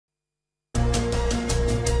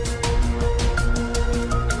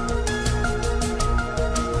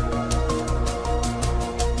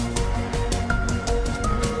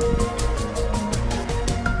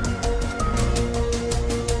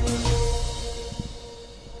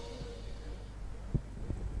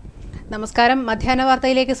നമസ്കാരം. മധ്യാഹ്ന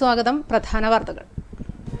വാർത്തയിലേക്ക് സ്വാഗതം. പ്രധാന വാർത്തകൾ.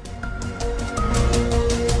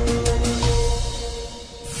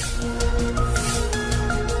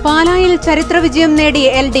 പാലായിൽ ചരിത്ര വിജയം നേടി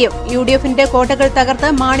LDF. UDFിന്റെ കോട്ടകൾ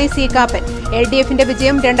തകർത്ത് മാണി സി കാപ്പൻ. LDFിന്റെ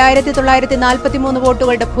വിജയം 2943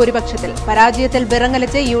 വോട്ടുകളുടെ ഭൂരിപക്ഷത്തിൽ. പരാജയത്തിൽ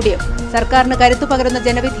വിറങ്ങലിച്ച് UDF. സർക്കാരിന് കരുത്തു പകരുന്ന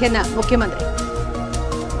ജനവിധിയെന്ന് മുഖ്യമന്ത്രി.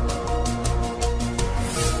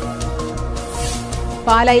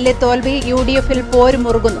 പാലായിലെ തോൽവി UDFിൽ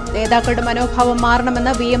പോരുമുറുകുന്നു. നേതാക്കളുടെ മനോഭാവം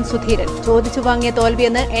മാറണമെന്ന് VM സുധീരൻ. ചോദിച്ചു വാങ്ങിയ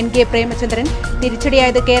തോൽവിയെന്ന് NK പ്രേമചന്ദ്രൻ.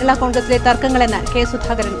 തിരിച്ചടിയായത് കേരള കോൺഗ്രസിലെ തർക്കങ്ങളെന്ന് K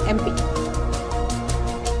സുധാകരൻ MP.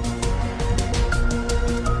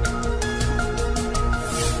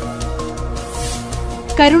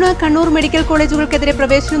 കരുണ കണ്ണൂർ മെഡിക്കൽ കോളേജുകൾക്കെതിരെ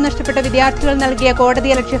പ്രവേശനം നഷ്ടപ്പെട്ട വിദ്യാർത്ഥികൾ നൽകിയ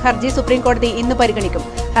കോടതിയലക്ഷ്യ ഹർജി സുപ്രീംകോടതി ഇന്ന് പരിഗണിക്കും.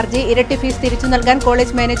 ഹർജി ഇരട്ടി ഫീസ് തിരിച്ചു നൽകാൻ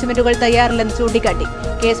കോളേജ് മാനേജ്മെന്റുകൾ തയ്യാറില്ലെന്ന് ചൂണ്ടിക്കാട്ടി.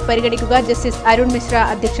 കേസ് പരിഗണിക്കുക ജസ്റ്റിസ് അരുൺ മിശ്ര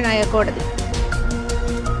അധ്യക്ഷനായ കോടതി.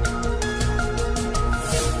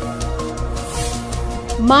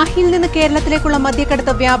 മാഹിയിൽ നിന്ന് കേരളത്തിലേക്കുള്ള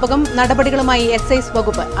മദ്യക്കടത്ത് വ്യാപകം. നടപടികളുമായി എക്സൈസ്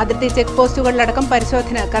വകുപ്പ്. അതിർത്തി ചെക്ക് പോസ്റ്റുകളിലടക്കം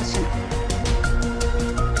പരിശോധന കർശനം.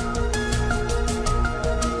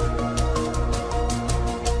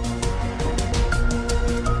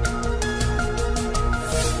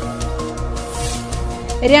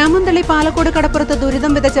 രാമന്തളി പാലക്കോട് കടപ്പുറത്ത്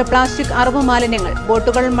ദുരിതം വിതച്ച പ്ലാസ്റ്റിക് അറവ് മാലിന്യങ്ങൾ.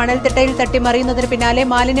 ബോട്ടുകൾ മണൽത്തിട്ടയിൽ തട്ടി മറിയുന്നതിന് പിന്നാലെ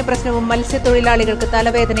മാലിന്യ പ്രശ്നവും മത്സ്യത്തൊഴിലാളികൾക്ക്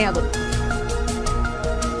തലവേദനയാകുന്നു.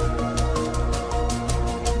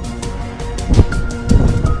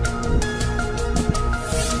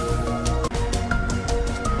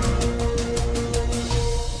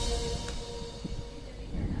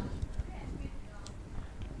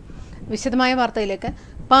 വിശദമായ വാർത്തയിലേക്ക്.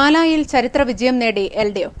 പാലായിൽ ചരിത്ര വിജയം നേടി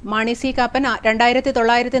LDF. മാണി സി കാപ്പൻ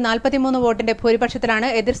 2943 വോട്ടിന്റെ ഭൂരിപക്ഷത്തിലാണ്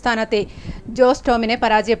എതിർ സ്ഥാനാർത്ഥി ജോസ് ടോമിനെ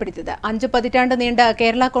പരാജയപ്പെടുത്തിയത്. 5 പതിറ്റാണ്ട് നീണ്ട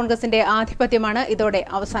കേരള കോൺഗ്രസിന്റെ ആധിപത്യമാണ് ഇതോടെ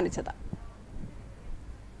അവസാനിച്ചത്.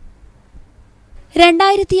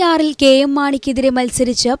 2006 KM മാണിക്കെതിരെ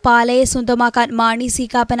മത്സരിച്ച് പാലയെ സ്വന്തമാക്കാൻ മാണി സി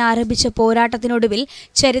കാപ്പൻ ആരംഭിച്ച പോരാട്ടത്തിനൊടുവിൽ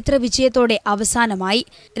ചരിത്ര വിജയത്തോടെ അവസാനമായി.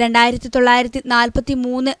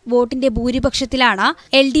 2943 വോട്ടിന്റെ ഭൂരിപക്ഷത്തിലാണ്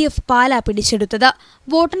LDF പാല പിടിച്ചെടുത്തത്.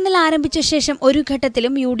 വോട്ടെണ്ണൽ ആരംഭിച്ച ശേഷം ഒരു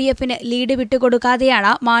ഘട്ടത്തിലും UDFിന് ലീഡ്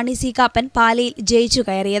വിട്ടുകൊടുക്കാതെയാണ് മാണി സി കാപ്പൻ പാലയിൽ ജയിച്ചു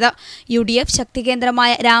കയറിയത്. UDF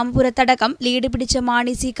ശക്തികേന്ദ്രമായ രാമപുരത്തടക്കം ലീഡ് പിടിച്ച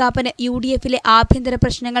മാണി സി കാപ്പന് UDFിലെ ആഭ്യന്തര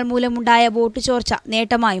പ്രശ്നങ്ങൾ മൂലമുണ്ടായ വോട്ട് ചോർച്ച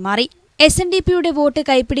നേട്ടമായി മാറി. SNDPയുടെ വോട്ട്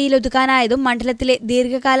കൈപ്പിടിയിലൊതുക്കാനായതും മണ്ഡലത്തിലെ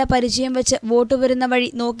ദീർഘകാല പരിചയം വെച്ച് വോട്ട് വരുന്ന വഴി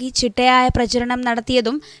നോക്കി ചിട്ടയായ പ്രചരണം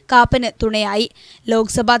നടത്തിയതും കാപ്പന് തുണയായി.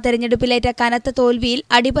 ലോക്സഭാ തെരഞ്ഞെടുപ്പിലേറ്റ കനത്ത തോൽവിയിൽ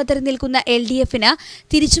അടിപതറി നിൽക്കുന്ന LDFിന്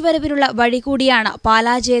തിരിച്ചുവരവിനുള്ള വഴി കൂടിയാണ്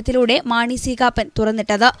പാലാജയത്തിലൂടെ മാണി സി കാപ്പൻ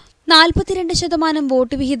തുറന്നിട്ടത്. 42%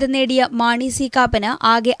 വോട്ട് വിഹിതം നേടിയ മാണി സി കാപ്പന്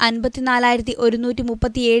ആകെ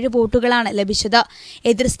 54,137 വോട്ടുകളാണ് ലഭിച്ചത്.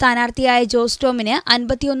 എതിർ സ്ഥാനാർത്ഥിയായ ജോസ് ടോമിന്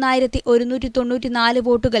 51,194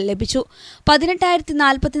 വോട്ടുകൾ ലഭിച്ചു.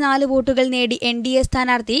 18,044 വോട്ടുകൾ നേടി NDA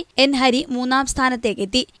സ്ഥാനാർത്ഥി N ഹരി മൂന്നാം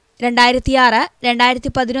സ്ഥാനത്തേക്കെത്തി. 2006,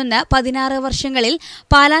 2011, 16 വർഷങ്ങളിൽ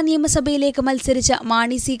പാലാ നിയമസഭയിലേക്ക് മത്സരിച്ച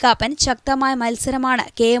മാണി സി കാപ്പൻ ശക്തമായ മത്സരമാണ്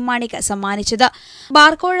KM മാണിക്ക് സമ്മാനിച്ചത്.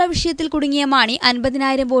 ബാർക്കോഴ വിഷയത്തിൽ കുടുങ്ങിയ മാണി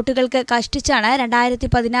 50,000 വോട്ടുകൾക്ക് കഷ്ടിച്ചാണ്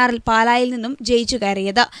 2016 പാലായിൽ നിന്നും ജയിച്ചു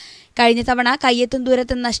കയറിയത്. കഴിഞ്ഞ തവണ കയ്യെത്തും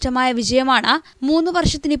ദൂരത്തും നഷ്ടമായ വിജയമാണ് 3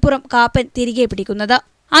 വർഷത്തിനിപ്പുറം കാപ്പൻ തിരികെ പിടിക്കുന്നത്.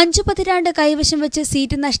 5 പതിറ്റാണ്ട് കൈവശം വെച്ച്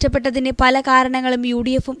സീറ്റ് നഷ്ടപ്പെട്ടതിന് പല കാരണങ്ങളും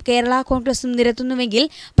UDFും കേരള കോൺഗ്രസും നിരത്തുന്നുവെങ്കിൽ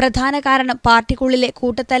പ്രധാന കാരണം പാർട്ടിക്കുള്ളിലെ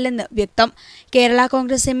കൂട്ടത്തല്ലെന്ന് വ്യക്തം. കേരള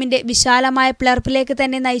കോൺഗ്രസ് എമ്മിന്റെ വിശാലമായ പിളർപ്പിലേക്ക്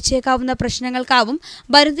തന്നെ നയിച്ചേക്കാവുന്ന പ്രശ്നങ്ങൾക്കാവും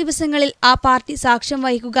വരും ദിവസങ്ങളിൽ ആ പാർട്ടി സാക്ഷ്യം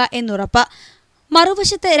വഹിക്കുക എന്നുറപ്പ്.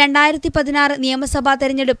 മറുവശത്ത് 2016 നിയമസഭാ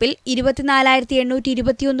തെരഞ്ഞെടുപ്പിൽ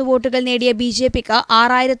 24,821 വോട്ടുകൾ നേടിയ BJPക്ക്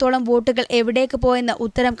 6,000-ഓളം വോട്ടുകൾ എവിടേക്ക് പോയെന്ന്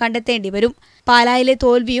ഉത്തരം കണ്ടെത്തേണ്ടി വരും. പാലായിലെ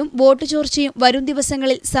തോൽവിയും വോട്ട് ചോർച്ചയും വരും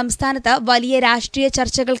ദിവസങ്ങളിൽ സംസ്ഥാനത്ത് വലിയ രാഷ്ട്രീയ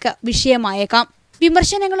ചർച്ചകൾക്ക് വിഷയമായേക്കാം.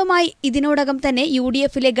 വിമർശനങ്ങളുമായി ഇതിനോടകം തന്നെ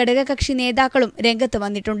UDFിലെ ഘടകകക്ഷി നേതാക്കളും രംഗത്ത്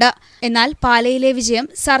വന്നിട്ടുണ്ട്. എന്നാൽ പാലയിലെ വിജയം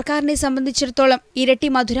സർക്കാരിനെ സംബന്ധിച്ചിടത്തോളം ഇരട്ടി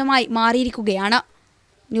മധുരമായി മാറിയിരിക്കുകയാണ്.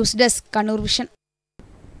 News desk Kannur vision.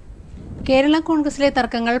 Kerala കോൺഗ്രസിലെ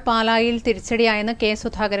തർക്കങ്ങൾ പാലായിൽ തിരിച്ചടിയായെന്ന് K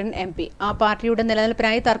സുധാകരൻ MP. ആ പാർട്ടിയുടെ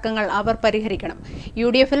നിലനിൽപ്പിനായി തർക്കങ്ങൾ അവർ പരിഹരിക്കണം.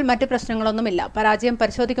 UDFിൽ മറ്റ് പ്രശ്നങ്ങളൊന്നുമില്ല. പരാജയം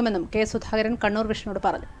പരിശോധിക്കുമെന്നും K സുധാകരൻ കണ്ണൂർ വിഷനോട്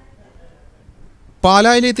പറഞ്ഞു.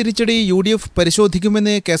 പാലായിലെ തിരിച്ചടി UDF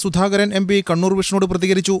പരിശോധിക്കുമെന്ന് K സുധാകരൻ MP കണ്ണൂർ വിഷനോട്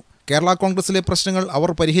പ്രതികരിച്ചു. കേരള കോൺഗ്രസിലെ പ്രശ്നങ്ങൾ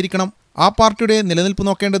അവർ പരിഹരിക്കണം. ആ പാർട്ടിയുടെ നിലനിൽപ്പ്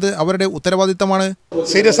നോക്കേണ്ടത് അവരുടെ ഉത്തരവാദിത്തമാണ്.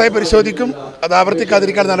 സീരിയസ് ആയി പരിശോധിക്കും. അത്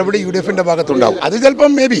ആവർത്തിക്കാതിരിക്കാൻ നടപടി UDFിന്റെ ഭാഗത്തുണ്ടാവും. അത്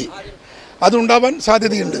ചിലപ്പം അതുണ്ടാവാൻ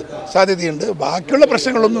സാധ്യതയുണ്ട്. ബാക്കിയുള്ള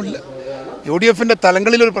പ്രശ്നങ്ങളൊന്നുമില്ല. UDFിന്റെ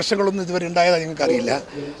തലങ്ങളിലൊരു പ്രശ്നങ്ങളൊന്നും ഇതുവരെ ഉണ്ടായതായി ഞങ്ങൾക്കറിയില്ല.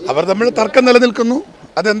 അവർ തമ്മിൽ തർക്കം നിലനിൽക്കുന്നു.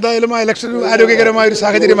 അതെന്തായാലും ആ ഇലക്ഷൻ ആരോഗ്യകരമായൊരു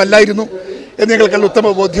സാഹചര്യമല്ലായിരുന്നു എന്ന് ഞങ്ങൾക്കുള്ള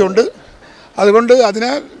ഉത്തമ ബോധ്യമുണ്ട്. അതുകൊണ്ട്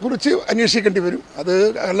അതിനെക്കുറിച്ച് അന്വേഷിക്കേണ്ടി വരും. അത്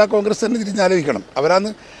കേരള കോൺഗ്രസ് തന്നെ തിരിഞ്ഞാലോചിക്കണം.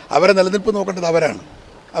 അവരെ നിലനിൽപ്പ് നോക്കേണ്ടത് അവരാണ്.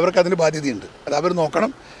 അവർക്ക് അതിന് ബാധ്യതയുണ്ട്. അത് അവർ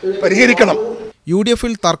നോക്കണം, പരിഹരിക്കണം.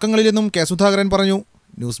 UDF-ൽ തർക്കങ്ങളിലെന്നും കെ സുധാകരൻ പറഞ്ഞു.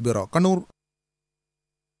 News bureau, Kannur.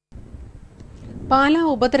 പാലാ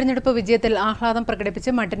ഉപതെരഞ്ഞെടുപ്പ് വിജയത്തിൽ ആഹ്ലാദം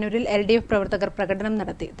പ്രകടിപ്പിച്ച് മട്ടന്നൂരിൽ LDF പ്രവർത്തകർ പ്രകടനം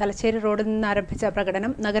നടത്തി. തലശ്ശേരി റോഡിൽ നിന്ന് ആരംഭിച്ച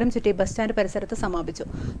പ്രകടനം നഗരം ചുറ്റി ബസ് സ്റ്റാൻഡ് പരിസരത്ത് സമാപിച്ചു.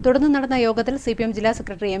 തുടർന്ന് നടന്ന യോഗത്തിൽ CPM ജില്ലാ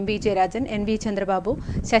secretary MV Jayarajan, NV Chandrababu,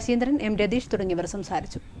 Saseendran, M Ratheesh തുടങ്ങിയവർ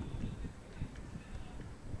സംസാരിച്ചു.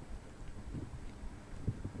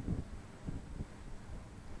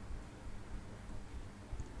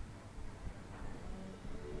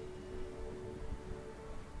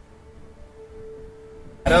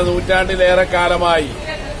 നൂറ്റാണ്ടിലേറെ കാലമായി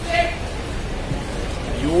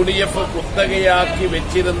UDF കുത്തകയാക്കി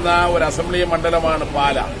വെച്ചിരുന്ന ഒരു അസംബ്ലി മണ്ഡലമാണ്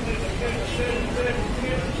പാല.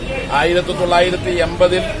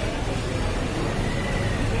 1980-ൽ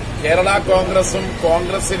കേരള കോൺഗ്രസും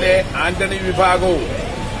കോൺഗ്രസിലെ ആന്റണി വിഭാഗവും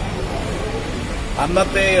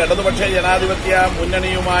അന്നത്തെ ഇടതുപക്ഷ ജനാധിപത്യ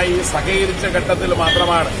മുന്നണിയുമായി സഹകരിച്ച ഘട്ടത്തിൽ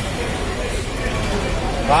മാത്രമാണ്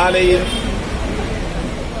പാലയിൽ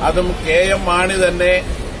അതും KM മാണി തന്നെ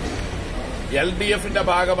LDF-ന്റെ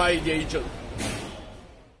ഭാഗമായി ജയിച്ചത്.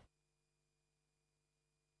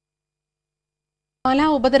 പാലാ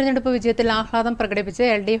ഉപതെരഞ്ഞെടുപ്പ് വിജയത്തിൽ ആഹ്ലാദം പ്രകടിപ്പിച്ച്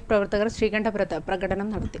LDF പ്രവർത്തകർ ശ്രീകണ്ഠപുരത്ത് പ്രകടനം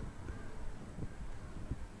നടത്തി.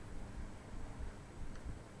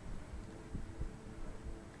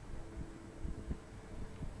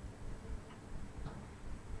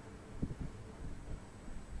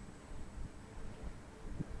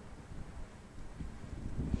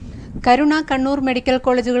 കരുണ, കണ്ണൂർ മെഡിക്കൽ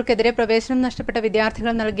കോളേജുകൾക്കെതിരെ പ്രവേശനം നഷ്ടപ്പെട്ട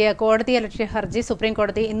വിദ്യാർത്ഥികൾ നൽകിയ കോടതിയലക്ഷ്യ ഹർജി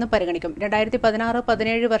സുപ്രീംകോടതി ഇന്ന് പരിഗണിക്കും.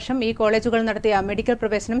 2016-17 വർഷം ഈ കോളേജുകൾ നടത്തിയ മെഡിക്കൽ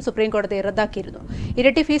പ്രവേശനം സുപ്രീംകോടതി റദ്ദാക്കിയിരുന്നു.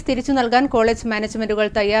 ഇരട്ടി ഫീസ് തിരിച്ചു നൽകാൻ കോളേജ് മാനേജ്മെന്റുകൾ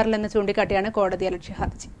തയ്യാറില്ലെന്ന് ചൂണ്ടിക്കാട്ടിയാണ് കോടതിയലക്ഷ്യ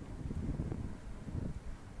ഹർജി.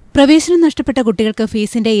 പ്രവേശനം നഷ്ടപ്പെട്ട കുട്ടികൾക്ക്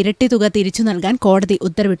ഫീസിന്റെ ഇരട്ടി തുക തിരിച്ചു നൽകാൻ കോടതി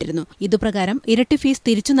ഉത്തരവിട്ടിരുന്നു. ഇതുപ്രകാരം ഇരട്ടി ഫീസ്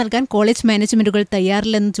തിരിച്ചു നൽകാൻ കോളേജ് മാനേജ്മെന്റുകൾ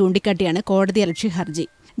തയ്യാറില്ലെന്ന് ചൂണ്ടിക്കാട്ടിയാണ് കോടതിയലക്ഷ്യ ഹർജി.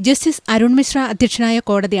 ജസ്റ്റിസ് അരുൺ മിശ്ര അധ്യക്ഷനായ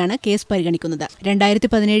കോടതിയാണ് കേസ് പരിഗണിക്കുന്നത്.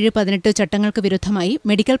 2017-18 ചട്ടങ്ങൾക്ക് വിരുദ്ധമായി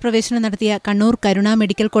മെഡിക്കൽ പ്രവേശനം നടത്തിയ കണ്ണൂർ കരുണ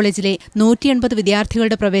മെഡിക്കൽ കോളേജിലെ 180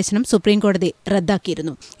 വിദ്യാർത്ഥികളുടെ പ്രവേശനം സുപ്രീംകോടതി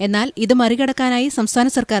റദ്ദാക്കിയിരുന്നു. എന്നാൽ ഇത് മറികടക്കാനായി സംസ്ഥാന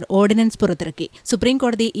സർക്കാർ ഓർഡിനൻസ് പുറത്തിറക്കി.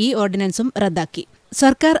 സുപ്രീംകോടതി ഈ ഓർഡിനൻസും റദ്ദാക്കി.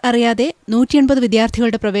 സർക്കാർ അറിയാതെ 180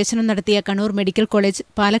 വിദ്യാർത്ഥികളുടെ പ്രവേശനം നടത്തിയ കണ്ണൂർ മെഡിക്കൽ കോളേജ്,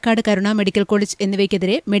 പാലക്കാട് കരുണ മെഡിക്കൽ കോളേജ്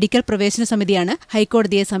എന്നിവയ്ക്കെതിരെ മെഡിക്കൽ പ്രവേശന സമിതിയാണ്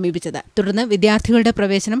ഹൈക്കോടതിയെ സമീപിച്ചത്. തുടർന്ന് വിദ്യാർത്ഥികളുടെ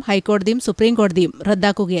പ്രവേശനം ഹൈക്കോടതിയും സുപ്രീംകോടതിയും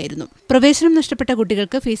റദ്ദാക്കുകയായിരുന്നു. പ്രവേശനം നഷ്ടപ്പെട്ട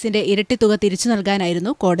കുട്ടികൾക്ക് ഫീസിന്റെ ഇരട്ടി തുക തിരിച്ചു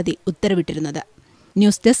നൽകാനായിരുന്നു കോടതി ഉത്തരവിട്ടിരുന്നത്.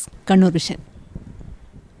 News desk, Kannur vision.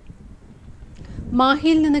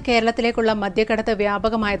 മാഹിയിൽ നിന്ന് കേരളത്തിലേക്കുള്ള മദ്യക്കടത്ത്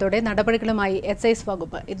വ്യാപകമായതോടെ നടപടികളുമായി എക്സൈസ്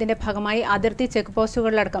വകുപ്പ്. ഇതിന്റെ ഭാഗമായി അതിർത്തി ചെക്ക്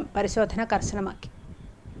പോസ്റ്റുകളിലടക്കം പരിശോധന കർശനമാക്കി.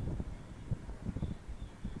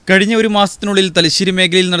 കഴിഞ്ഞ ഒരു മാസത്തിനുള്ളിൽ തലശ്ശേരി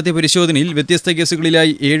മേഖലയിൽ നടത്തിയ പരിശോധനയിൽ വ്യത്യസ്ത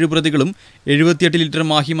കേസുകളിലായി 7 പ്രതികളും 78 ലിറ്റർ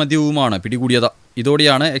മാഹി മദ്യവുമാണ് പിടികൂടിയത്.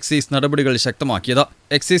 ഇതോടെയാണ് എക്സൈസ് നടപടികൾ ശക്തമാക്കിയത്.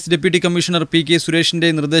 എക്സൈസ് ഡെപ്യൂട്ടി കമ്മീഷണർ PK സുരേഷിന്റെ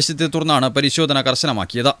നിർദ്ദേശത്തെ തുടർന്നാണ് പരിശോധന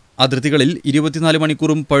കർശനമാക്കിയത്. അതിർത്തികളിൽ 24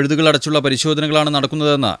 മണിക്കൂറും പഴുതുകൾ അടച്ചുള്ള പരിശോധനകളാണ്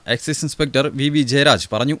നടക്കുന്നതെന്ന് എക്സൈസ് ഇൻസ്പെക്ടർ VV ജയരാജ്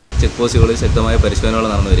പറഞ്ഞു. ചെക്ക് പോസ്റ്റുകളിൽ ശക്തമായ പരിശോധനകൾ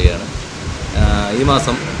നടന്നു വരികയാണ്. ഈ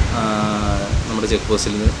മാസം നമ്മുടെ ചെക്ക്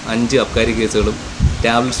പോസ്റ്റിൽ നിന്ന് 5 അബ്കാരി കേസുകളും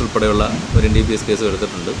ടാബ്ലറ്റ്സ് ഉൾപ്പെടെയുള്ള ഒരു NDPS കേസും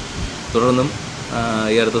എടുത്തിട്ടുണ്ട്. തുടർന്നും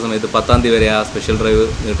ഈ അടുത്ത സമയത്ത് 10-ാം തീയതി വരെ ആ സ്പെഷ്യൽ ഡ്രൈവ്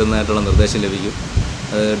നീട്ടുന്നതായിട്ടുള്ള നിർദ്ദേശം ലഭിക്കും.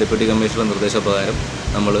 ഡെപ്യൂട്ടി കമ്മീഷണറുടെ നിർദ്ദേശപ്രകാരം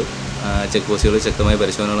നമ്മൾ ചെക്ക് പോസ്റ്റുകളിൽ ശക്തമായ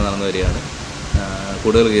പരിശോധനകൾ നടന്നു വരികയാണ്.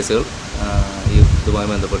 കൂടുതൽ കേസുകൾ ഇതുമായി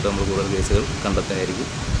ബന്ധപ്പെട്ട് നമ്മൾ കൂടുതൽ കേസുകൾ കണ്ടെത്താനായിരിക്കും.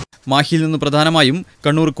 മാഹിയിൽ നിന്ന് പ്രധാനമായും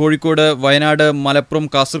കണ്ണൂർ, കോഴിക്കോട്, വയനാട്, മലപ്പുറം,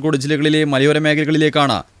 കാസർഗോഡ് ജില്ലകളിലെ മലയോര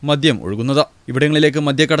മേഖലകളിലേക്കാണ് മദ്യം ഒഴുകുന്നത്. ഇവിടങ്ങളിലേക്ക്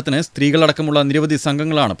മദ്യക്കടത്തിന് സ്ത്രീകളടക്കമുള്ള നിരവധി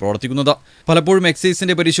സംഘങ്ങളാണ് പ്രവർത്തിക്കുന്നത്. പലപ്പോഴും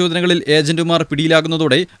എക്സൈസിന്റെ പരിശോധനകളിൽ ഏജന്റുമാർ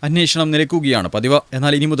പിടിയിലാകുന്നതോടെ അന്വേഷണം നിലയ്ക്കുകയാണ് പതിവ്.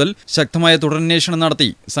 എന്നാൽ ഇനി മുതൽ ശക്തമായ തുടരന്വേഷണം നടത്തി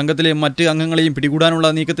സംഘത്തിലെ മറ്റ് അംഗങ്ങളെയും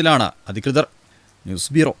പിടികൂടാനുള്ള നീക്കത്തിലാണ് അധികൃതർ.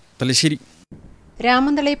 News bureau, Thalassery.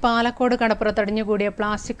 രാമന്തളി പാലക്കോട് കടപ്പുറത്ത് അടിഞ്ഞുകൂടിയ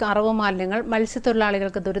പ്ലാസ്റ്റിക് അറവ് മാലിന്യങ്ങൾ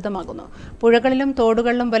മത്സ്യത്തൊഴിലാളികൾക്ക് ദുരിതമാകുന്നു. പുഴകളിലും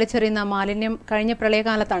തോടുകളിലും വലിച്ചെറിയുന്ന മാലിന്യം കഴിഞ്ഞ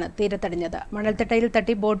പ്രളയകാലത്താണ് തീരത്തടിഞ്ഞത്. മണൽത്തിട്ടയിൽ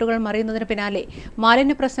തട്ടി ബോട്ടുകൾ മറിയുന്നതിന് പിന്നാലെ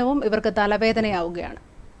മാലിന്യ പ്രശ്നവും ഇവർക്ക് തലവേദനയാവുകയാണ്.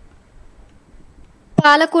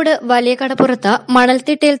 പാലക്കോട് വലിയ കടപ്പുറത്ത്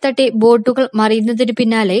മണൽത്തിട്ടയിൽ തട്ടി ബോട്ടുകൾ മറിയുന്നതിന്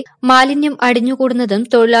പിന്നാലെ മാലിന്യം അടിഞ്ഞുകൂടുന്നതും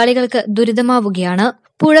തൊഴിലാളികൾക്ക് ദുരിതമാവുകയാണ്.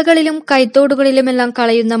 പുഴകളിലും കൈത്തോടുകളിലുമെല്ലാം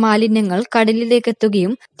കളയുന്ന മാലിന്യങ്ങൾ കടലിലേക്ക്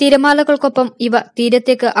എത്തുകയും തിരമാലകൾക്കൊപ്പം ഇവ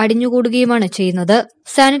തീരത്തേക്ക് അടിഞ്ഞുകൂടുകയുമാണ് ചെയ്യുന്നത്.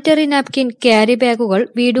 സാനിറ്ററി നാപ്കിൻ, ക്യാരി ബാഗുകൾ,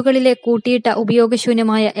 വീടുകളിലെ കൂട്ടിയിട്ട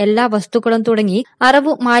ഉപയോഗശൂന്യമായ എല്ലാ വസ്തുക്കളും തുടങ്ങി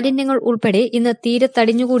അറവു മാലിന്യങ്ങൾ ഉൾപ്പെടെ ഇന്ന്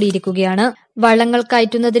തീരത്തടിഞ്ഞുകൂടിയിരിക്കുകയാണ്. വള്ളങ്ങൾ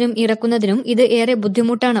കയറ്റുന്നതിനും ഇറക്കുന്നതിനും ഇത് ഏറെ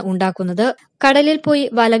ബുദ്ധിമുട്ടാണ് ഉണ്ടാക്കുന്നത്. കടലിൽ പോയി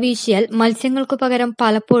വല വീശിയാൽ മത്സ്യങ്ങൾക്കു പകരം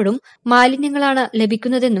പലപ്പോഴും മാലിന്യങ്ങളാണ്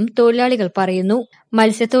ലഭിക്കുന്നതെന്നും തൊഴിലാളികൾ പറയുന്നു.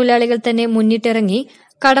 മത്സ്യത്തൊഴിലാളികൾ തന്നെ മുന്നിട്ടിറങ്ങി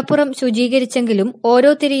കടപ്പുറം ശുചീകരിച്ചെങ്കിലും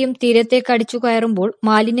ഓരോ തിരയും തീരത്തേക്ക് അടിച്ചു കയറുമ്പോൾ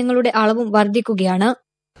മാലിന്യങ്ങളുടെ അളവും വർദ്ധിക്കുകയാണ്.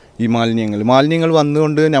 ഈ മാലിന്യങ്ങൾ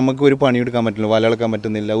വന്നുകൊണ്ട് നമുക്ക് ഒരു പണിയെടുക്കാൻ പറ്റില്ല, വലയെടുക്കാൻ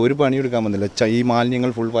പറ്റുന്നില്ല, ഒരു പണിയെടുക്കാൻ പറ്റുന്നില്ല. ഈ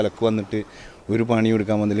മാലിന്യങ്ങൾ ഫുൾ വലക്ക് വന്നിട്ട് ഒരു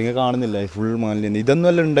പണിയെടുക്കാൻ പറ്റുന്നില്ല. ഇങ്ങനെ കാണുന്നില്ല ഫുൾ മാലിന്യം.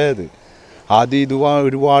 ഇതൊന്നുമല്ല ഉണ്ടായത്, ആദ്യം ഇത്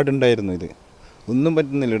ഒരുപാടുണ്ടായിരുന്നു. ഇത് ഒന്നും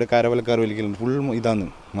പറ്റുന്നില്ല. ഇവിടെ കരവലക്കാർ വലിക്കലും ഫുൾ ഇതാണ്,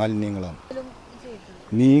 മാലിന്യങ്ങളാണ്.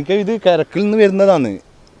 ഇത് കരക്കിൽ നിന്ന് വരുന്നതാണ്.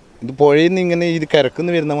 ഇത് പുഴയിൽ നിന്ന് ഇങ്ങനെ ഇത് കരക്കിൽ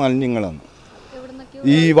നിന്ന് വരുന്ന മാലിന്യങ്ങളാണ്.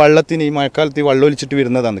 ഈ വള്ളത്തിന് ഈ മഴക്കാലത്ത് വെള്ളം ഒലിച്ചിട്ട്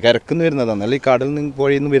വരുന്നതാണ്, കരക്കുന്ന് വരുന്നതാണ്. അല്ല ഈ കടലിൽ നിന്ന്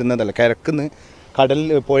പുഴയിൽ നിന്ന് വരുന്നതല്ല, കരക്കുന്ന്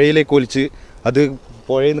പുഴയിലേക്ക് ഒലിച്ച് അത്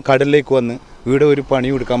പുഴയിൽ നിന്ന് കടലിലേക്ക് വന്ന് ഇവിടെ ഒരു പണി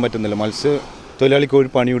എടുക്കാൻ പറ്റുന്നില്ല. മത്സ്യത്തൊഴിലാളിക്ക് ഒരു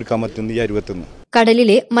പണി എടുക്കാൻ പറ്റുന്നു ഈ അരുവത്തുനിന്ന്.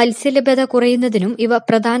 കടലിലെ മത്സ്യലഭ്യത കുറയുന്നതിനും ഇവ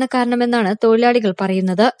പ്രധാന കാരണമെന്നാണ് തൊഴിലാളികൾ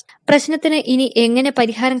പറയുന്നത്. പ്രശ്നത്തിന് ഇനി എങ്ങനെ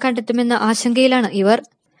പരിഹാരം കണ്ടെത്തുമെന്ന ആശങ്കയിലാണ് ഇവർ.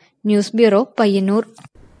 News bureau, Payyanur.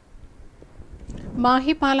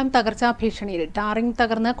 മാഹി പാലം തകർച്ചാ ഭീഷണിയിൽ. ടാറിംഗ്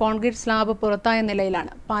തകർന്ന് കോൺക്രീറ്റ് സ്ലാബ് പുറത്തായ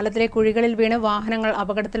നിലയിലാണ്. പാലത്തിലെ കുഴികളിൽ വീണ് വാഹനങ്ങൾ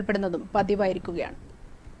അപകടത്തിൽപ്പെടുന്നതും പതിവായിരിക്കുകയാണ്.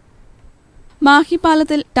 മാഹി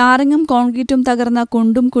പാലത്തിൽ ടാറിങ്ങും കോൺക്രീറ്റും തകർന്ന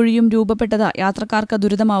കുണ്ടും കുഴിയും രൂപപ്പെട്ടത് യാത്രക്കാർക്ക്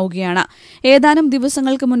ദുരിതമാവുകയാണ്. ഏതാനും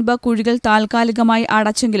ദിവസങ്ങൾക്ക് മുൻപ് കുഴികൾ താൽക്കാലികമായി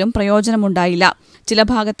അടച്ചെങ്കിലും പ്രയോജനമുണ്ടായില്ല. ചില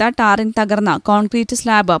ഭാഗത്ത് ടാറിംഗ് തകർന്ന കോൺക്രീറ്റ്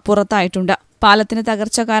സ്ലാബ് പുറത്തായിട്ടുണ്ട്. പാലത്തിന്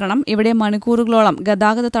തകർച്ച കാരണം ഇവിടെ മണിക്കൂറുകളോളം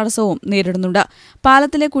ഗതാഗത തടസ്സവും നേരിടുന്നുണ്ട്.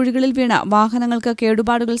 പാലത്തിലെ കുഴികളിൽ വീണ വാഹനങ്ങൾക്ക്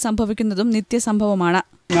കേടുപാടുകൾ സംഭവിക്കുന്നതും നിത്യസംഭവമാണ്.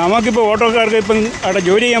 നമുക്കിപ്പോൾ ഓട്ടോക്കാർക്ക് ഇപ്പം അവിടെ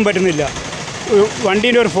ജോലി ചെയ്യാൻ പറ്റുന്നില്ല.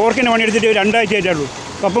 വണ്ടീൻ്റെ ഒരു ഫോർക്കിന് പണിയെടുത്തിട്ട് 2 ആഴ്ചയായിട്ടുള്ളൂ.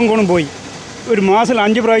 കപ്പും കൂണും പോയി. ഒരു മാസം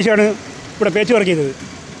 5 പ്രാവശ്യമാണ് ഇവിടെ പേച്ച് വർക്ക് ചെയ്തത്.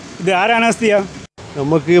 ഇത് ആരാനസ്ഥിയ?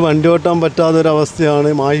 നമുക്ക് വണ്ടി ഓട്ടാൻ പറ്റാത്തൊരവസ്ഥയാണ്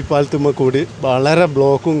മാഹിപ്പാലത്തുമ്മ കൂടി. വളരെ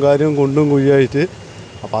ബ്ലോക്കും കാര്യവും കുണ്ടും കുഴിയായിട്ട്.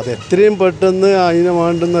 അപ്പോൾ അത് എത്രയും പെട്ടെന്ന് അതിന്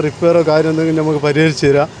വേണ്ടുന്ന റിപ്പയറോ കാര്യം എന്തെങ്കിലും നമുക്ക് പരിഹരിച്ചു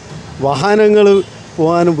തരാം. വാഹനങ്ങൾ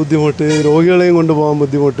പോകാനും ബുദ്ധിമുട്ട്, രോഗികളെയും കൊണ്ടുപോകാൻ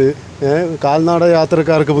ബുദ്ധിമുട്ട്, കാൽനട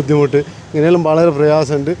യാത്രക്കാർക്ക് ബുദ്ധിമുട്ട്, ഇങ്ങനെയെല്ലാം വളരെ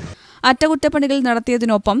പ്രയാസമുണ്ട്. അറ്റകുറ്റപ്പണികൾ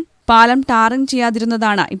നടത്തിയതിനൊപ്പം പാലം ടാറിംഗ്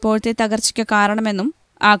ചെയ്യാതിരുന്നതാണ് ഇപ്പോഴത്തെ തകർച്ചയ്ക്ക് കാരണമെന്നും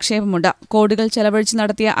ആക്ഷേപമുണ്ട്. കോടികൾ ചെലവഴിച്ച്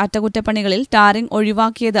നടത്തിയ അറ്റകുറ്റപ്പണികളിൽ ടാറിംഗ്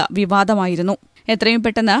ഒഴിവാക്കിയത് വിവാദമായിരുന്നു. എത്രയും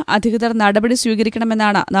പെട്ടെന്ന് അധികൃതർ നടപടി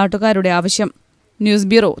സ്വീകരിക്കണമെന്നാണ് നാട്ടുകാരുടെ ആവശ്യം. News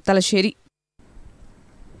bureau, Thalassery.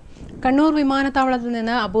 കണ്ണൂർ വിമാനത്താവളത്തിൽ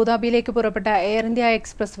നിന്ന് അബുദാബിയിലേക്ക് പുറപ്പെട്ട എയർ ഇന്ത്യ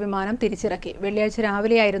എക്സ്പ്രസ് വിമാനം തിരിച്ചിറക്കി. വെള്ളിയാഴ്ച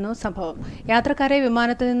രാവിലെയായിരുന്നു സംഭവം. യാത്രക്കാരെ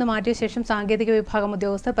വിമാനത്തിൽ നിന്ന് മാറ്റിയ ശേഷം സാങ്കേതിക വിഭാഗം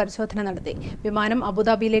ഉദ്യോഗസ്ഥർ പരിശോധന നടത്തി. വിമാനം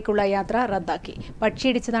അബുദാബിയിലേക്കുള്ള യാത്ര റദ്ദാക്കി.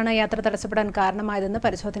 പക്ഷിയിടിച്ചതാണ് യാത്ര തടസ്സപ്പെടാൻ കാരണമായതെന്ന്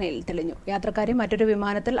പരിശോധനയിൽ തെളിഞ്ഞു. യാത്രക്കാരെ മറ്റൊരു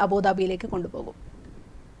വിമാനത്തിൽ അബുദാബിയിലേക്ക് കൊണ്ടുപോകും.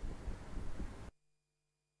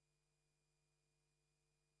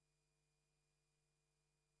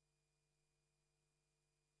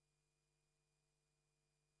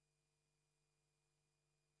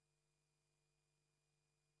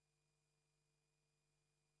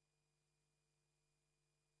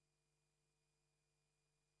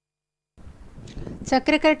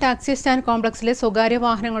 ചക്കരക്കൽ ടാക്സി സ്റ്റാൻഡ് കോംപ്ലക്സിലെ സ്വകാര്യ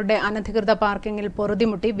വാഹനങ്ങളുടെ അനധികൃത പാർക്കിംഗിൽ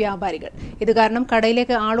പൊറുതിമുട്ടി വ്യാപാരികൾ. ഇത് കാരണം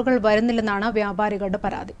കടയിലേക്ക് ആളുകൾ വരുന്നില്ലെന്നാണ് വ്യാപാരികളുടെ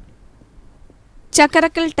പരാതി.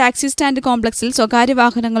 ചക്കരക്കൽ ടാക്സി സ്റ്റാൻഡ് കോംപ്ലക്സിൽ സ്വകാര്യ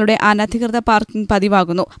വാഹനങ്ങളുടെ അനധികൃത പാർക്കിംഗ്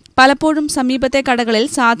പതിവാകുന്നു. പലപ്പോഴും സമീപത്തെ കടകളിൽ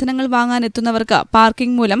സാധനങ്ങൾ വാങ്ങാനെത്തുന്നവർക്ക്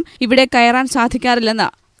പാർക്കിംഗ് മൂലം ഇവിടെ കയറാൻ സാധിക്കാറില്ലെന്ന്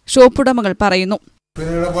ഷോപ്പുടമകൾ പറയുന്നു.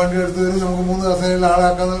 നമുക്ക് 3 ദിവസം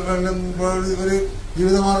ആളാക്കാൻ ഒരു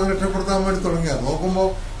ജീവിതമാർഗം രക്ഷപ്പെടുത്താൻ വേണ്ടി തുടങ്ങിയത്. നോക്കുമ്പോൾ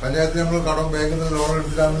പഞ്ചായത്തിൽ നമ്മൾ കടം ബാങ്കിൽ നിന്ന് ലോൺ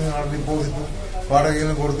എടുത്തിട്ടാണ് ഡിപ്പോസിറ്റും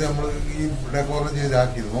വാടകയിലും കൊടുത്ത് നമ്മൾ ഈ ഡെക്കോറം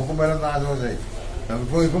ചെയ്താക്കിയത്. നോക്കുമ്പോൾ എല്ലാം നാശമായി.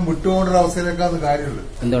 ഇപ്പം വിട്ടുകൊണ്ടൊരു അവസ്ഥയിലേക്കാണ് കാര്യമുള്ളത്.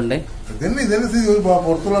 എന്തുകൊണ്ട് ഇതിന്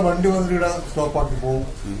പുറത്തുള്ള വണ്ടി വന്നിട്ട് ഇവിടെ സ്റ്റോപ്പാക്കി പോകും.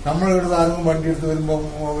 നമ്മളിവിടെ ആരെങ്കിലും വണ്ടി എടുത്ത് വരുമ്പോൾ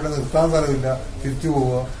ഇവിടെ നിർത്താൻ സ്ഥലമില്ല, തിരിച്ചു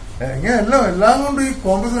പോവുക. എങ്ങനെ എല്ലാം കൊണ്ട് ഈ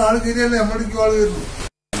കോൺഗ്രസിന് ആള് കയറിയല്ലേ നമ്മളിക്കും ആള് കയറുന്നു.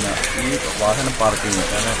 ഈ വാഹന പാർക്കിങ്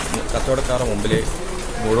കച്ചവടക്കാരുടെ മുമ്പിൽ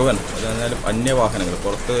മുഴുവൻ പറഞ്ഞാലും അന്യവാഹനങ്ങൾ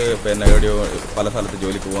പുറത്ത് എവിടെയോ പല സ്ഥലത്ത്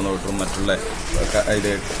ജോലിക്ക് പോകുന്നവരും മറ്റുള്ള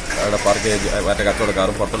ഇത് അവിടെ പാർക്ക് മറ്റേ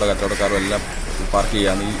കച്ചവടക്കാരും പുറത്തുള്ള കച്ചവടക്കാരും എല്ലാം പാർക്ക്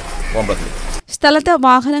ചെയ്യാന്ന് ഈ കോംപ്ലക്സിൽ. സ്ഥലത്ത്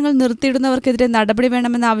വാഹനങ്ങൾ നിർത്തിയിടുന്നവർക്കെതിരെ നടപടി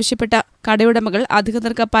വേണമെന്നാവശ്യപ്പെട്ട കടയുടമകൾ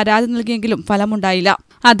അധികൃതർക്ക് പരാതി നൽകിയെങ്കിലും ഫലമുണ്ടായില്ല.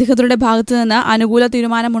 അധികൃതരുടെ ഭാഗത്തുനിന്ന് അനുകൂല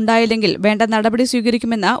തീരുമാനമുണ്ടായില്ലെങ്കിൽ വേണ്ട നടപടി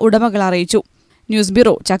സ്വീകരിക്കുമെന്ന് ഉടമകൾ അറിയിച്ചു. News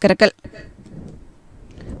bureau, Chakkarakkal.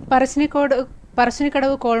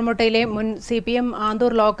 പറശ്ശിനിക്കടവ് കോൾമുട്ടയിലെ മുൻ CPM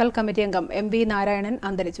ആന്തൂർ ലോക്കൽ കമ്മിറ്റി അംഗം MV നാരായണൻ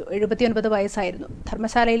അന്തരിച്ചു. 79 വയസ്സായിരുന്നു.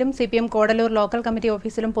 ധർമ്മശാലയിലും CPM കോടലൂർ ലോക്കൽ കമ്മിറ്റി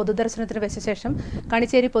ഓഫീസിലും പൊതുദർശനത്തിന് വെച്ച ശേഷം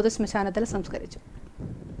കണിച്ചേരി പൊതുശ്മശാനത്തിൽ സംസ്കരിച്ചു.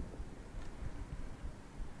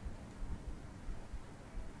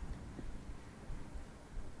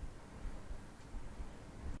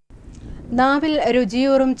 നാവിൽ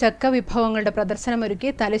രുചിയൂറും ചക്ക വിഭവങ്ങളുടെ പ്രദർശനമൊരുക്കി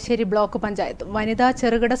തലശ്ശേരി ബ്ലോക്ക് പഞ്ചായത്ത്. വനിതാ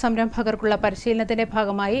ചെറുകിട സംരംഭകർക്കുള്ള പരിശീലനത്തിന്റെ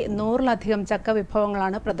ഭാഗമായി 100-ലധികം ചക്ക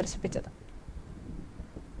വിഭവങ്ങളാണ് പ്രദർശിപ്പിച്ചത്.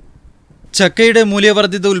 ചക്കയുടെ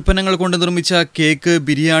മൂല്യവർദ്ധിത ഉൽപ്പന്നങ്ങൾ കൊണ്ട് നിർമ്മിച്ച കേക്ക്,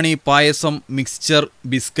 ബിരിയാണി, പായസം, മിക്സ്ചർ,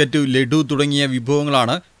 ബിസ്ക്കറ്റ്, ലഡു തുടങ്ങിയ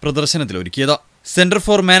വിഭവങ്ങളാണ് പ്രദർശനത്തിൽ ഒരുക്കിയത്. സെന്റർ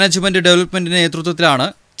ഫോർ മാനേജ്മെന്റ് ഡെവലപ്മെന്റിന്റെ നേതൃത്വത്തിലാണ്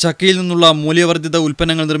ചക്കയിൽ നിന്നുള്ള മൂല്യവർദ്ധിത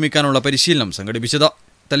ഉൽപ്പന്നങ്ങൾ നിർമ്മിക്കാനുള്ള പരിശീലനം സംഘടിപ്പിച്ചത്.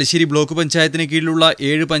 തലശ്ശേരി ബ്ലോക്ക് പഞ്ചായത്തിന് കീഴിലുള്ള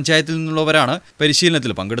 7 പഞ്ചായത്തിൽ നിന്നുള്ളവരാണ്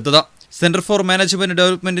പരിശീലനത്തിൽ പങ്കെടുത്തത്. സെന്റർ ഫോർ മാനേജ്മെന്റ്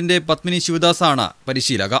ഡെവലപ്മെന്റിന്റെ പത്മിനി ശിവദാസാണ്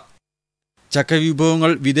പരിശീലക. ചക്ക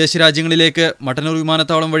വിഭവങ്ങൾ വിദേശ രാജ്യങ്ങളിലേക്ക് മട്ടന്നൂർ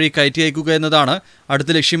വിമാനത്താവളം വഴി കയറ്റി അയക്കുക എന്നതാണ് അടുത്ത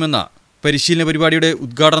ലക്ഷ്യമെന്ന് പരിശീലന പരിപാടിയുടെ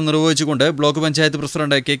ഉദ്ഘാടനം നിർവഹിച്ചുകൊണ്ട് block panchayat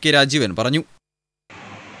president K Rajeevan പറഞ്ഞു.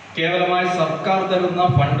 കേവലമായി സർക്കാർ തരുന്ന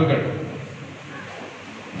ഫണ്ടുകൾ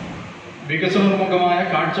വികസനോന്മുഖമായ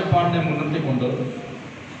കാഴ്ചപ്പാടിനെ മുൻനിർത്തിക്കൊണ്ട്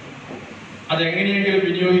അതെങ്ങനെയെങ്കിലും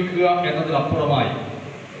വിനിയോഗിക്കുക എന്നതിനപ്പുറമായി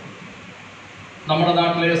നമ്മുടെ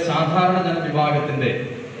നാട്ടിലെ സാധാരണ ജനവിഭാഗത്തിൻ്റെ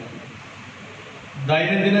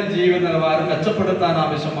ദൈനംദിന ജീവിത നിലവാരം മെച്ചപ്പെടുത്താൻ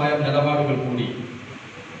ആവശ്യമായ നിലപാടുകൾ കൂടി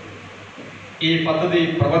ഈ പദ്ധതി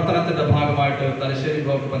പ്രവർത്തനത്തിൻ്റെ ഭാഗമായിട്ട് തലശ്ശേരി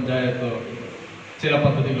ബ്ലോക്ക് പഞ്ചായത്ത് ചില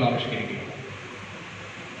പദ്ധതികൾ ആവിഷ്കരിക്കുക.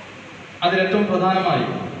 അതിലേറ്റവും പ്രധാനമായി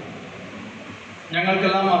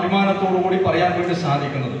ഞങ്ങൾക്കെല്ലാം അഭിമാനത്തോടുകൂടി പറയാൻ വേണ്ടി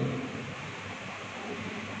സാധിക്കുന്നത്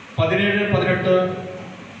 17, 18,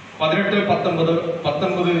 19,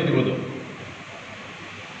 19, 20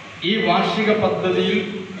 ഈ വാർഷിക പദ്ധതിയിൽ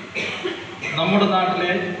നമ്മുടെ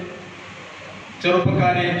നാട്ടിലെ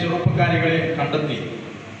ചെറുപ്പക്കാരെയും ചെറുപ്പക്കാരികളെയും കണ്ടെത്തി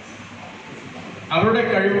അവരുടെ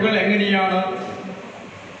കഴിവുകൾ എങ്ങനെയാണ്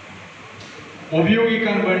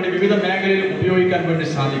ഉപയോഗിക്കാൻ വേണ്ടി വിവിധ മേഖലയിൽ ഉപയോഗിക്കാൻ വേണ്ടി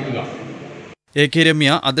സാധിക്കുക. കെ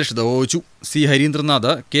രമ്യ അധ്യക്ഷത വഹിച്ചു. C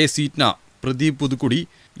Harindranath, K സീറ്റ്ന, Pradeep Puthukkudi,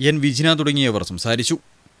 N Vijina തുടങ്ങിയവർ സംസാരിച്ചു.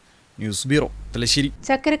 News bureau, Thalassery.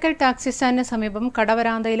 Chakkarakkal taxi സ്റ്റാൻഡിന് സമീപം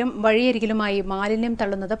കടവരാന്തയിലും വഴിയരികിലുമായി മാലിന്യം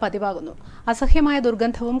തള്ളുന്നത് പതിവാകുന്നു. അസഹ്യമായ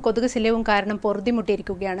ദുർഗന്ധവും കൊതുക് ശല്യവും കാരണം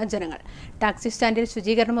പൊറുതിമുട്ടിയിരിക്കുകയാണ് ജനങ്ങൾ. ടാക്സി സ്റ്റാൻഡിൽ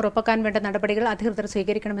ശുചീകരണം ഉറപ്പാക്കാൻ വേണ്ട നടപടികൾ അധികൃതർ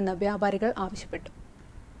സ്വീകരിക്കണമെന്ന് വ്യാപാരികൾ ആവശ്യപ്പെട്ടു.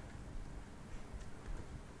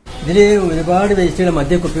 ഇതിൽ ഒരുപാട് വേസ്റ്റുകൾ,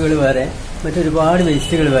 മദ്യക്കുപ്പികൾ വേറെ, മറ്റൊരുപാട്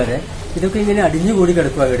വേസ്റ്റുകൾ വേറെ, ഇതൊക്കെ ഇങ്ങനെ അടിഞ്ഞുകൂടി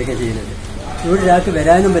കിടക്കുക ഇവിടെയൊക്കെ ചെയ്യുന്നത്. ഇവിടെ ഒരാൾക്ക്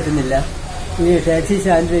വരാനും പറ്റുന്നില്ല. ഈ ടാക്സി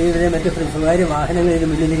സ്റ്റാൻഡിൽ മറ്റ് സ്വകാര്യ വാഹനങ്ങളുടെ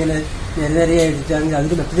മുന്നിൽ ഇങ്ങനെ നിരനിരയായിട്ടാണെങ്കിൽ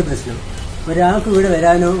അതൊരു മറ്റൊരു പ്രശ്നം. ഒരാൾക്ക് ഇവിടെ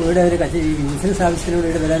വരാനോ ഇവിടെ ഒരു ബിസിനസ് ആവശ്യത്തിനോട്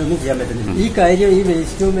ഇവിടെ വരാനോ ഒന്നും ചെയ്യാൻ പറ്റുന്നില്ല. ഈ കാര്യം, ഈ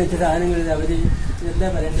വേസ്റ്റും മറ്റു സാധനങ്ങളിൽ അവർ എന്താ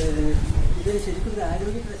പറയേണ്ടത്, ഇതൊരു ശരിക്കും ഒരു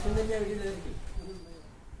ആരോഗ്യ പ്രശ്നം തന്നെയാണ് വീട്ടിലായിരിക്കും.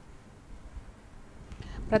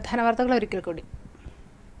 പ്രധാന വാർത്തകൾ ഒരിക്കൽ കൂടി.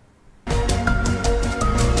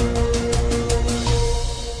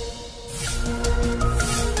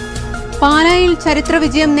 പാലായിൽ ചരിത്ര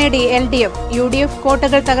വിജയം നേടി LDF. UDF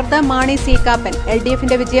കോട്ടകൾ തകർത്ത് മാണി സി കാപ്പൻ.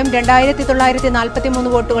 LDFന്റെ വിജയം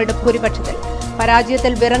 2943 വോട്ടുകളുടെ ഭൂരിപക്ഷത്തിൽ.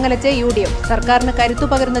 പരാജയത്തിൽ വിറങ്ങലിച്ച് UDF. സർക്കാരിന് കരുത്തു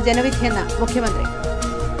പകരുന്ന ജനവിധിയെന്ന് മുഖ്യമന്ത്രി.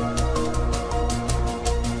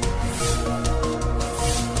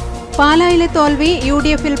 പാലായിലെ തോൽവി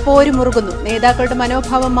UDFൽ പോരുമുറുകുന്നു. നേതാക്കളുടെ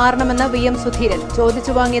മനോഭാവം മാറണമെന്ന് VM സുധീരൻ.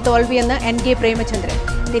 ചോദിച്ചു വാങ്ങിയ തോൽവിയെന്ന് NK പ്രേമചന്ദ്രൻ.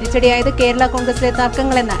 തിരിച്ചടിയായത് കേരള കോൺഗ്രസിലെ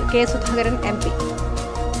തർക്കങ്ങളെന്ന് K സുധാകരൻ MP.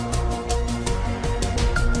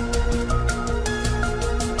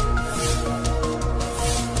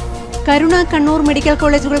 കരുണ കണ്ണൂർ മെഡിക്കൽ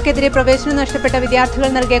കോളേജുകൾക്കെതിരെ പ്രവേശനം നഷ്ടപ്പെട്ട വിദ്യാർത്ഥികൾ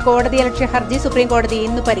നൽകിയ കോടതിയലക്ഷ്യ ഹർജി സുപ്രീംകോടതി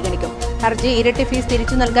ഇന്ന് പരിഗണിക്കും. ഹർജി ഇരട്ടി ഫീസ്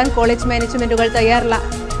തിരിച്ചു നൽകാൻ കോളേജ് മാനേജ്മെന്റുകൾ തയ്യാറല്ല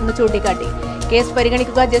എന്ന് ചൂണ്ടിക്കാട്ടി. കേസ്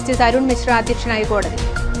പരിഗണിക്കുക ജസ്റ്റിസ് അരുൺ മിശ്ര അധ്യക്ഷനായ കോടതി.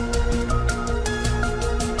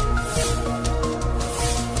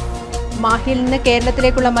 മാഹിയിൽ നിന്ന്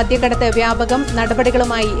കേരളത്തിലേക്കുള്ള മദ്യക്കടത്ത് വ്യാപകം.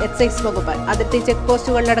 നടപടികളുമായി എക്സൈസ് വകുപ്പ്. അതിർത്തി ചെക്ക്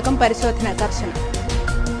പോസ്റ്റുകളിലടക്കം പരിശോധന കർശനം.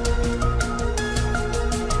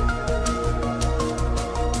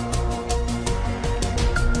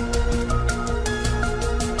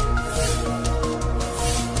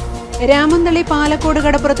 രാമന്തളി പാലക്കോട്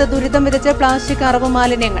കടപ്പുറത്ത് ദുരിതം വിതച്ച് പ്ലാസ്റ്റിക് അറവ്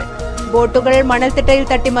മാലിന്യങ്ങൾ. ബോട്ടുകൾ മണൽത്തിട്ടയിൽ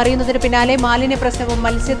തട്ടി മറിയുന്നതിന് പിന്നാലെ മാലിന്യ പ്രശ്നവും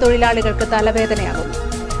മത്സ്യത്തൊഴിലാളികൾക്ക് തലവേദനയാകുന്നു.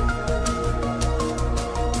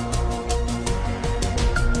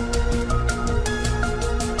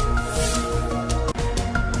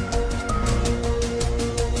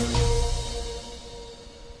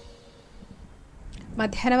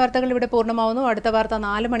 മധ്യാഹ്ന വാർത്തകൾ ഇവിടെ പൂർണ്ണമാവുന്നു. അടുത്ത വാർത്ത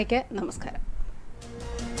 4 മണിക്ക്. നമസ്കാരം.